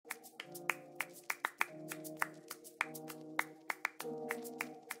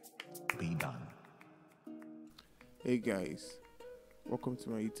Hey guys, welcome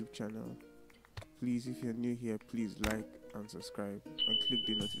to my YouTube channel. Please, if you're new here, please like and subscribe and click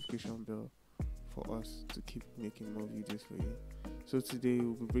the notification bell for us to keep making more videos for you. So today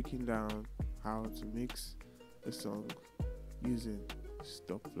we'll be breaking down how to mix a song using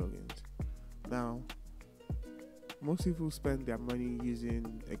stock plugins. Now, most people spend their money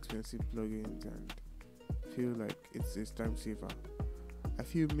using expensive plugins and feel like it's a time saver. I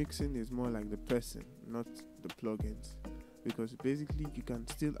feel mixing is more like the person, not the plugins, because basically you can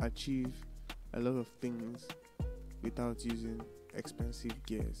still achieve a lot of things without using expensive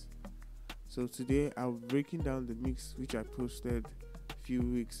gears. So today I'll be breaking down the mix which I posted a few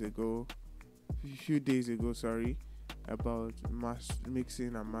days ago, about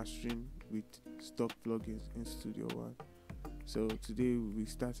mixing and mastering with stock plugins in Studio One. So today we'll be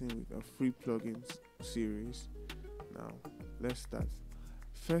starting with a free plugins series. Now let's start.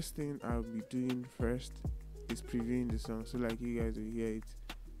 First thing I'll be doing first is previewing the song, so like you guys will hear it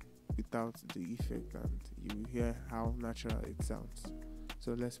without the effect and you will hear how natural it sounds.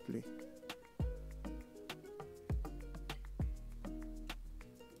 So let's play.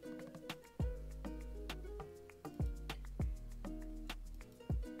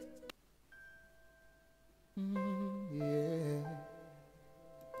 Yeah.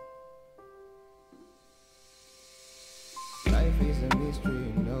 Life is a mystery,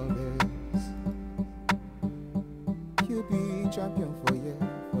 you know this. You be champion for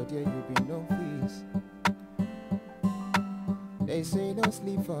there you be no fees. They say no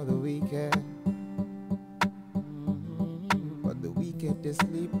sleep for the weekend, but the wicked they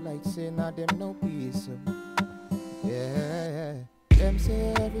sleep like say now them no peace. So, yeah, them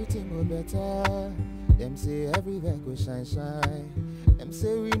say everything go better. Them say everywhere go shine shine. Them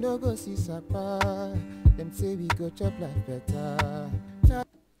say we no go see sapa. Them say we go chop life better.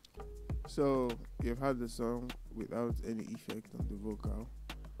 So you've heard the song without any effect on the vocal.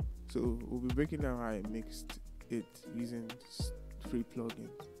 So we'll be breaking down how I mixed it using free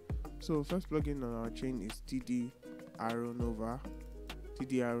plugins. So first plugin on our chain is TD Arrow Nova.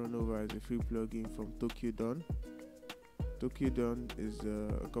 TD Arrow Nova is a free plugin from Tokyo Dawn. Tokyo Dawn is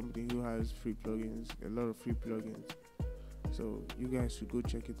a company who has free plugins, a lot of free plugins. So you guys should go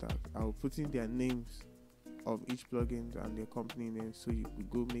check it out. I'll put in their names of each plugin and their company names so you could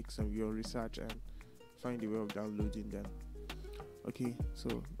go make some of your research and find a way of downloading them. Okay,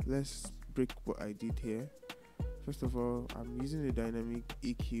 so let's break what I did here. First of all, I'm using a dynamic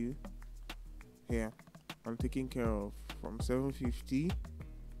EQ here. I'm taking care of from 750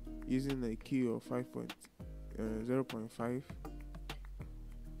 using a Q of 0.5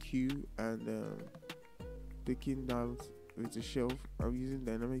 Q and taking out with a shelf. I'm using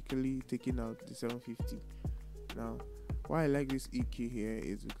dynamically taking out the 750. Now, why I like this EQ here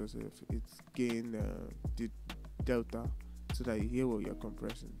is because of its gain the delta, so that you hear what you're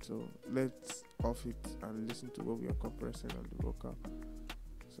compressing. So let's off it and listen to what we are compressing on the vocal.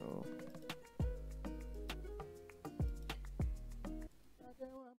 So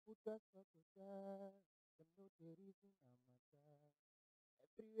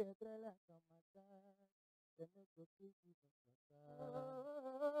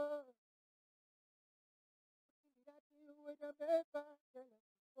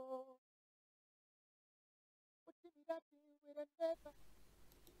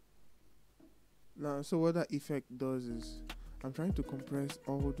now, so what that effect does is I'm trying to compress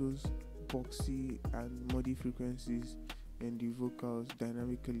all those boxy and muddy frequencies in the vocals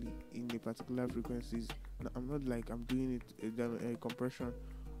dynamically in a particular frequencies. Now, I'm not like I'm doing it a compression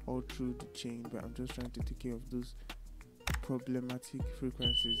all through the chain, but I'm just trying to take care of those problematic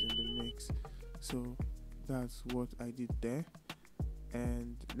frequencies in the mix. So that's what I did there.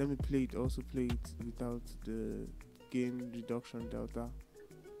 And let me play it without the gain reduction delta.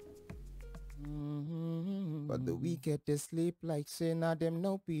 But the wicked they sleep like say now them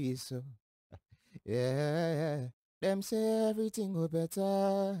no peace. So, yeah, them say everything go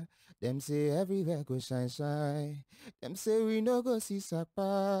better. Them say everywhere go shine shine. Them say we no go see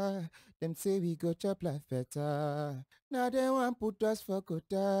sapa. Them say we go chop life better. Now they want put us for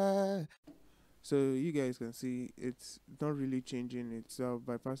quota. So you guys can see it's not really changing itself.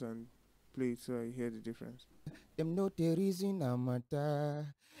 Bypass and play it so I hear the difference. Them know the reason I'm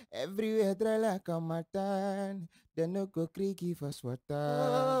matter. Everywhere dry like a matan. They no go creaky for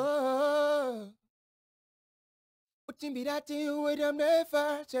water. Wouldn't be that thing with them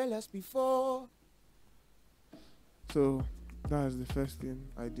never tell us before. So that's the first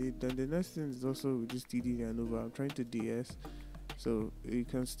thing I did. Then the next thing is also with this TD and over. I'm trying to DS, so you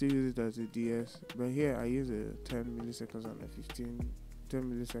can still use it as a DS. But here I use a 10 milliseconds and a 10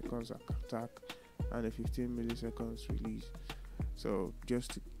 milliseconds attack, and a 15 milliseconds release. So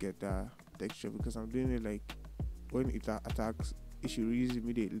just to get that texture, because I'm doing it like when it attacks, it should release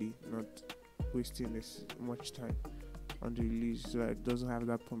immediately, not wasting this much time on the release, so that it doesn't have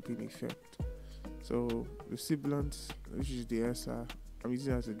that pumping effect. So the sibilant, which is DSR, I'm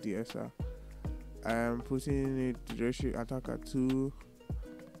using it as a DSR. I am putting it ratio attack at 2,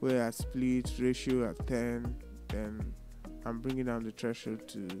 where I split ratio at 10. Then I'm bringing down the threshold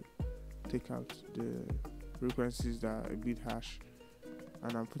to take out the frequencies that are a bit harsh,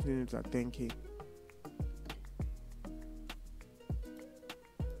 and I'm putting it at 10k.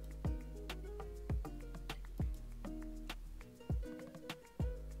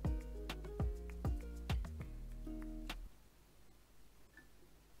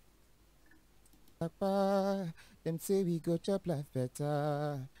 Them say we go chop life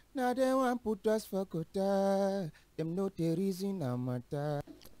better. Now they want put us for quota. Them know the reason I'm matter.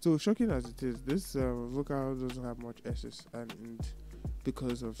 So shocking as it is, this vocal doesn't have much SS, and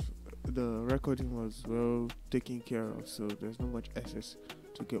because of the recording was well taken care of, so there's not much SS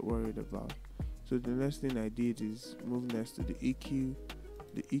to get worried about. So the next thing I did is move next to the EQ.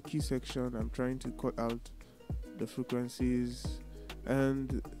 The EQ section, I'm trying to cut out the frequencies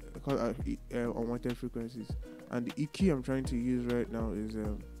and cut out unwanted frequencies. And the EQ I'm trying to use right now is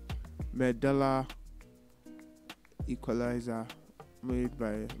Medela equalizer made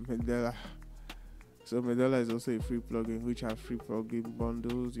by Medela. So Medela is also a free plugin which has free plugin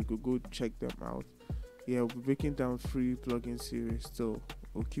bundles. You could go check them out. Yeah, we'll be breaking down free plugin series, so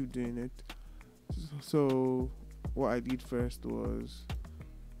we'll keep doing it. So what I did first was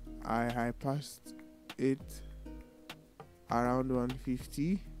I high passed it around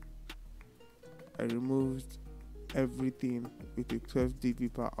 150. I removed everything with a 12 dB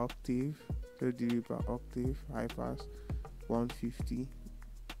per octave, 12 dB per octave, high pass 150.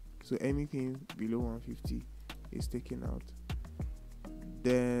 So anything below 150 is taken out.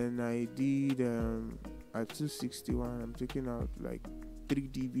 Then I did at 261, I'm taking out like 3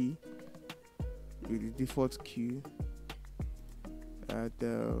 dB with the default Q. At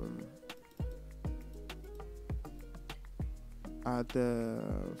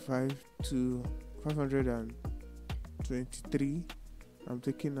 5 to 523, I'm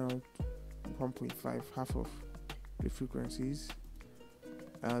taking out 1.5, half of the frequencies,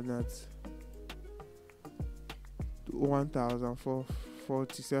 and at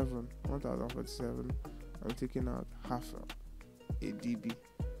 1047, I'm taking out half a dB.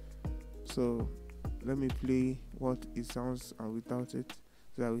 So let me play what it sounds without it,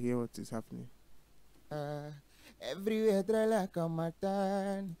 so that we hear what is happening. Everywhere dry like a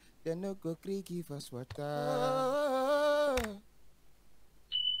matan. They no go creaky for water.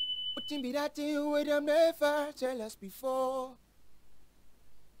 What be that thing where them never tell us before?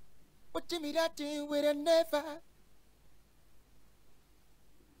 What be that thing where them never?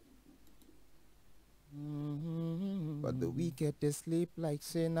 But the wicked they sleep like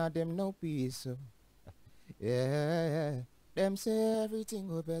say now them no peace. So. Yeah, them say everything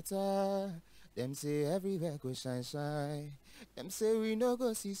go better. Them say everywhere go shine shine. Them say we no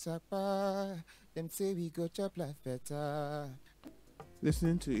go see sapa. Them say we go chop life better.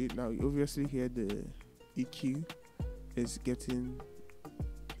 Listening to it now, you obviously hear the EQ is getting.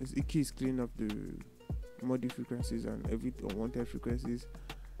 This EQ is cleaning up the muddy frequencies and every unwanted frequencies,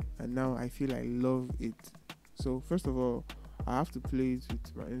 and now I feel I love it. So first of all, I have to play it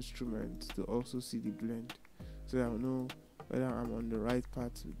with my instrument to also see the blend, so that I'll know whether I'm on the right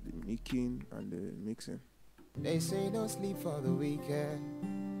path with the making and the mixing. They say no sleep for the wicked,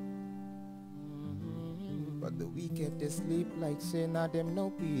 but the wicked they sleep like say now them no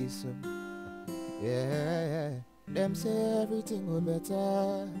peace. So. Yeah, them say everything go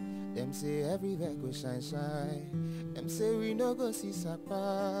better. Them say everywhere go shine shine. Them say we no go see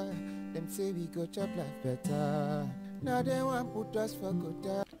sapa. Them say we go chop life better. Now they want put us for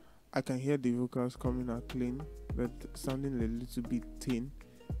quota. I can hear the vocals coming out clean, but sounding a little bit thin.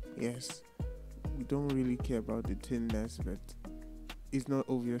 Yes, we don't really care about the thinness, but it's not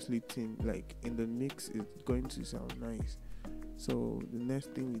obviously thin. Like in the mix, it's going to sound nice. So the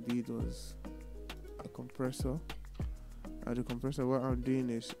next thing we did was a compressor. At the compressor, what I'm doing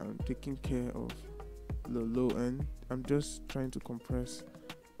is I'm taking care of the low end. I'm just trying to compress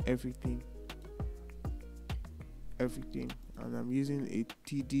everything, and I'm using a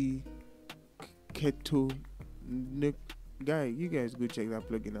TD Keto. Guy, you guys go check that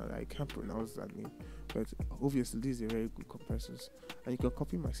plugin out. I can't pronounce that name, but obviously these are very good compressors, and you can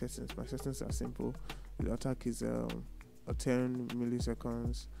copy my settings. My settings are simple. The attack is a 10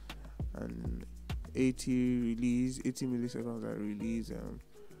 milliseconds and 80 milliseconds I release.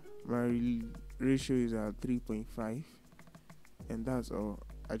 My ratio is at 3.5, and that's all.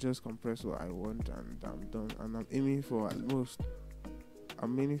 I just compress what I want and I'm done. And I'm aiming for at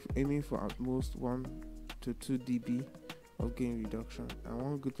most 1 to 2 dB of gain reduction. And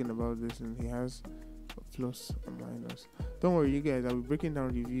one good thing about this, and he has a plus and minus. Don't worry, you guys, I'll be breaking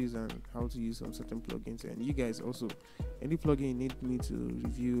down reviews and how to use some certain plugins, and you guys also, any plugin you need me to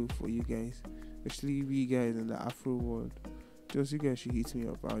review for you guys, especially we guys in the Afro world, just you guys should hit me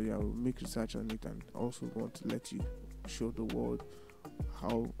up. I will make research on it, and also want to let you show the world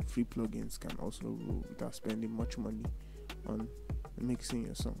how free plugins can also rule without spending much money on mixing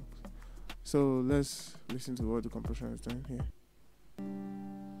your songs. So let's listen to what the compression is doing here.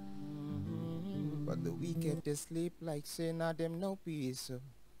 But the wicked they sleep like say now them no peace. So.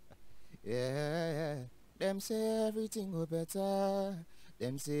 Yeah, them say everything go better.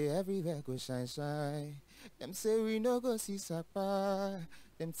 Them say everywhere go shine shine. Them say we no go see sapa.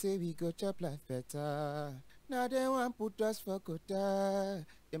 Them say we go chop life better. Now they want put us for quota.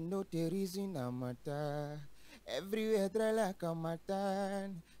 Them know the reason I'm matter. Everywhere dry like a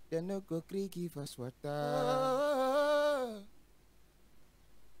matan. They no go creaky for water. Oh,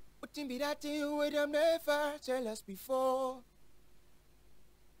 wouldn't be that thing with them never tell us before.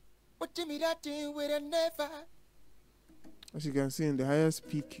 Wouldn't be that thing with them never. As you can see, in the highest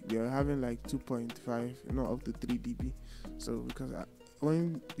peak, we are having like 2.5, not up to 3 dB. So because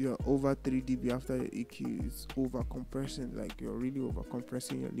when you're over 3 dB after your EQ, it's over compressing, like you're really over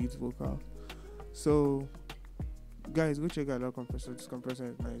compressing your lead vocal. So guys, go check out that compressor. This compressor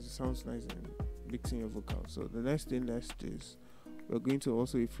is nice, it sounds nice and mixing your vocal. So the next thing next is we're going to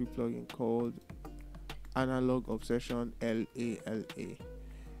also a free plugin called Analog Obsession LALA.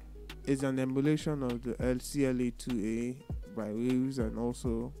 It's an emulation of the LCLA2A by Waves, and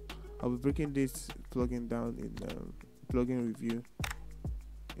also I'll be breaking this plugin down in plugin review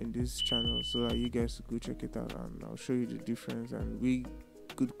in this channel, so that you guys go check it out, and I'll show you the difference and really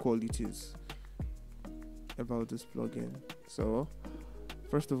good qualities about this plugin. So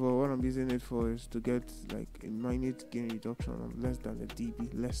first of all, what I'm using it for is to get like a minute gain reduction of less than a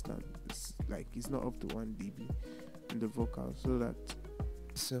dB, it's not up to 1 dB in the vocal, so that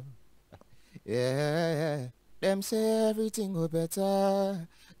yeah, them say everything go better.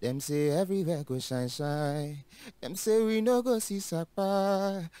 Them say everywhere go shine shine. Them say we no go see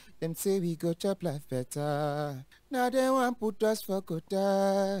sapa. Them say we go chop life better. Now they want put us for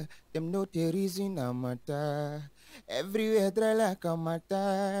quota. Them know the reason I'm matter. Everywhere dry like a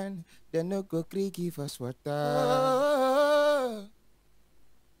matan. They no go creaky for water. Oh.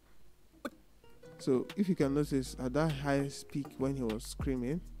 So if you can notice, at that highest peak when he was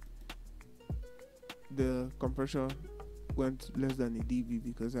screaming, the compression went less than a dB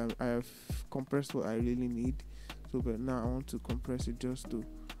because I have compressed what I really need. So but now I want to compress it just to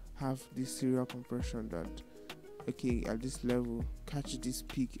have this serial compression that, okay, at this level, catch this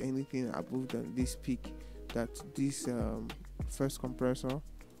peak, anything above than this peak that this first compressor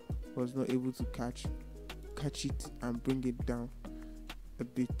was not able to catch it and bring it down a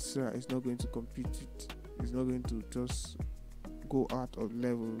bit, so that it's not going to compete it, it's not going to just go out of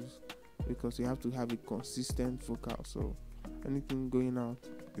levels, because you have to have a consistent vocal, so anything going out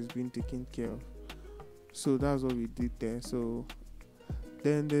is being taken care of. So that's what we did there. So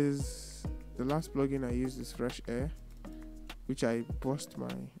then there's the last plugin I used is Fresh Air, which I bust my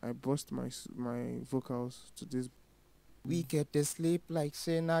vocals to this. We get to sleep like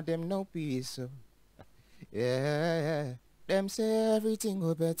say now them no peace. So. Yeah, them say everything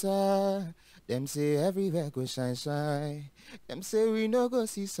go better. Them say everywhere go shine shine. Them say we no go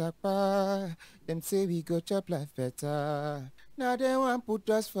see sapa. Them say we go chop life better. Now they want put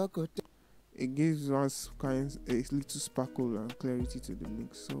us for quota. It gives us a little sparkle and clarity to the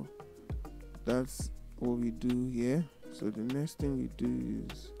mix. So that's what we do here. So the next thing we do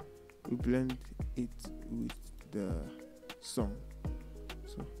is we blend it with the song.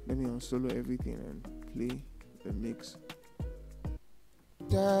 So let me unsolo everything and play the mix.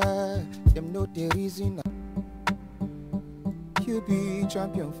 Them know the reason you be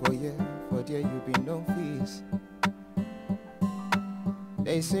champion for there you be no fees.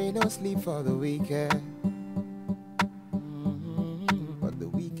 They say no sleep for the weekend, but the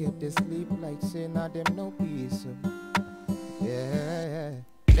wicked they sleep like say now them no peace. Yeah,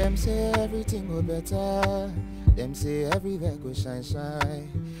 them say everything go better. Them say everywhere go shine shine.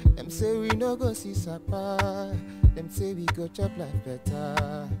 Them say we no go see sapa. Them say we go chop life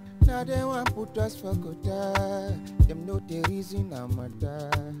better. Now they want put us for quota. Them know the reason I'm matter.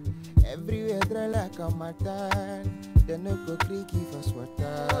 Everywhere dry like a matan. They no go creaky for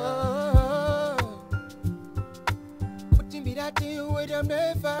water. Wouldn't be that thing with them them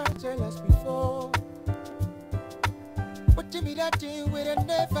never tell us before. What give me that thing with them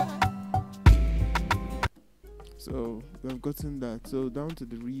never. So we've gotten that. So down to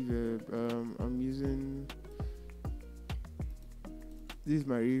the reverb. I'm using, this is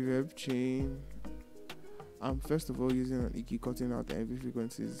my reverb chain. I'm first of all using an EQ, cutting out the heavy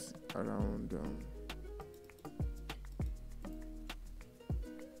frequencies around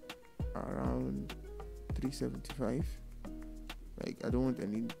 375. Like, I don't want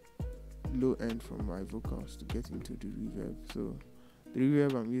any low end from my vocals to get into the reverb. So the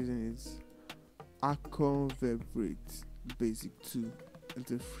reverb I'm using is Afro Vibrate Basic 2.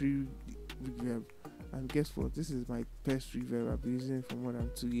 It's a free reverb, and guess what? This is my best reverb. I've been using it for more than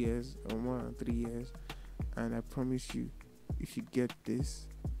 2 years or more than 3 years, and I promise you, if you get this,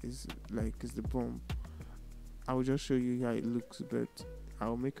 it's the bomb. I will just show you how it looks, but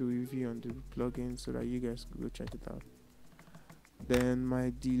I'll make a review on the plugin so that you guys can go check it out. Then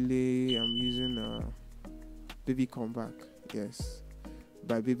my delay, I'm using Baby Comeback, yes,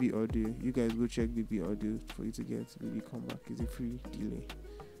 by Baby Audio. You guys go check Baby Audio for you to get Baby Comeback. It's a free delay.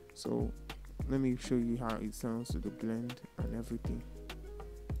 So let me show you how it sounds to the blend and everything.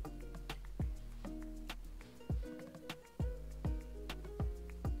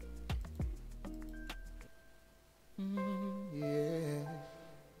 Yeah.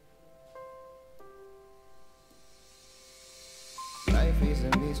 Life is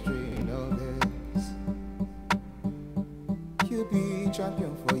a mystery in all this. You be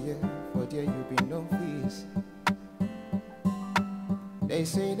champion for year, for there you be no fees. They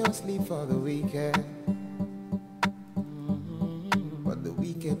say don't sleep for the weekend, but the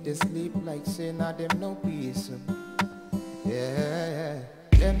wicked they sleep like say now them no peace. Yeah,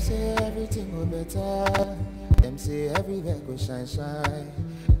 them say everything will better. Them say everywhere go shine shine.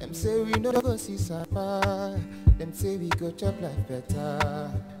 Them say we no go see suffer. Them say we go chop life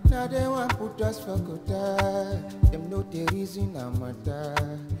better. Now they want put us for quota. Them know the reason I'm matter.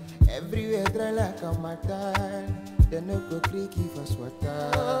 Everywhere dry like a matter. They no go creaky for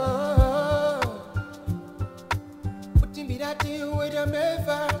swatter. Putting me that thing with them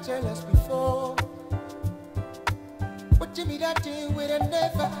never tell us before. Putting me that thing with them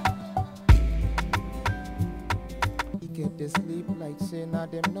never. Get to sleep like say now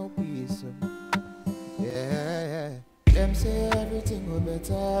them no peace. Yeah, them say everything go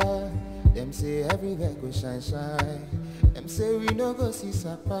better. Them say everywhere go shine shine. Them say we no go see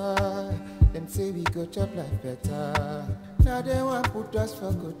suffer. Them say we go chop life better. Now they want put us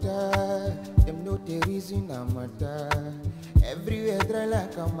for quota. Them know the reason I'm matter. Everywhere dry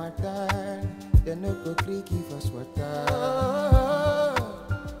like a matter. They no go creaky for swatter.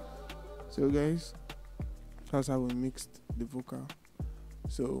 So guys, that's how we mixed the vocal.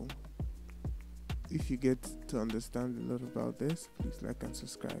 So if you get to understand a lot about this, please like and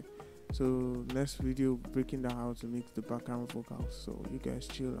subscribe. So next video, breaking down how to mix the background vocals. So you guys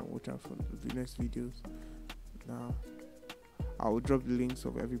chill and watch out for the next videos. Now I will drop the links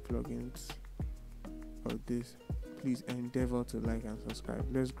of every plugins of this. Please endeavor to like and subscribe.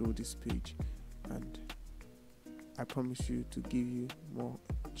 Let's grow this page, and I promise you to give you more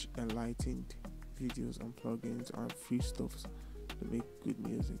enlightened videos on plugins and free stuffs to make good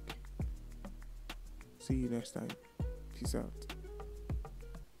music. See you next time. Peace out.